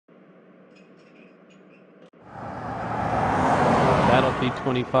me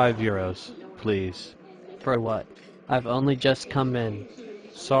 25 euros, please. For what? I've only just come in.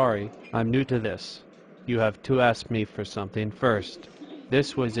 Sorry, I'm new to this. You have to ask me for something first.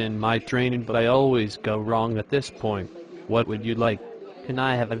 This was in my training, but I always go wrong at this point. What would you like? Can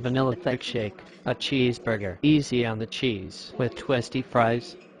I have a vanilla thick shake, a cheeseburger, easy on the cheese, with twisty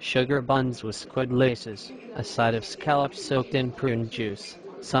fries, sugar buns with squid laces, a side of scallops soaked in prune juice,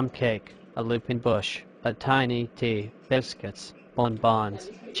 some cake, a lupin bush, a tiny tea, biscuits,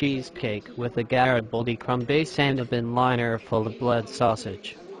 bonbons, cheesecake with a Garibaldi crumb base and a bin liner full of blood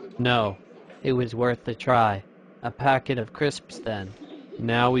sausage. No. It was worth a try. A packet of crisps then.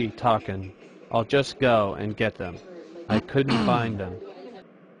 Now we talkin'. I'll just go and get them. I couldn't find them.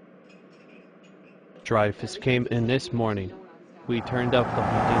 Dreyfus came in this morning. We turned up the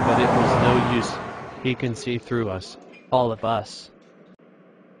heating, but it was no use. He can see through us. All of us.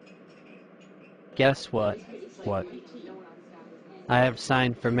 Guess what? What? I have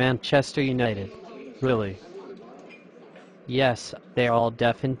signed for Manchester United. Really? Yes, they're all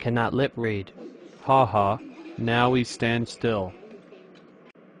deaf and cannot lip read. Ha ha. Now we stand still.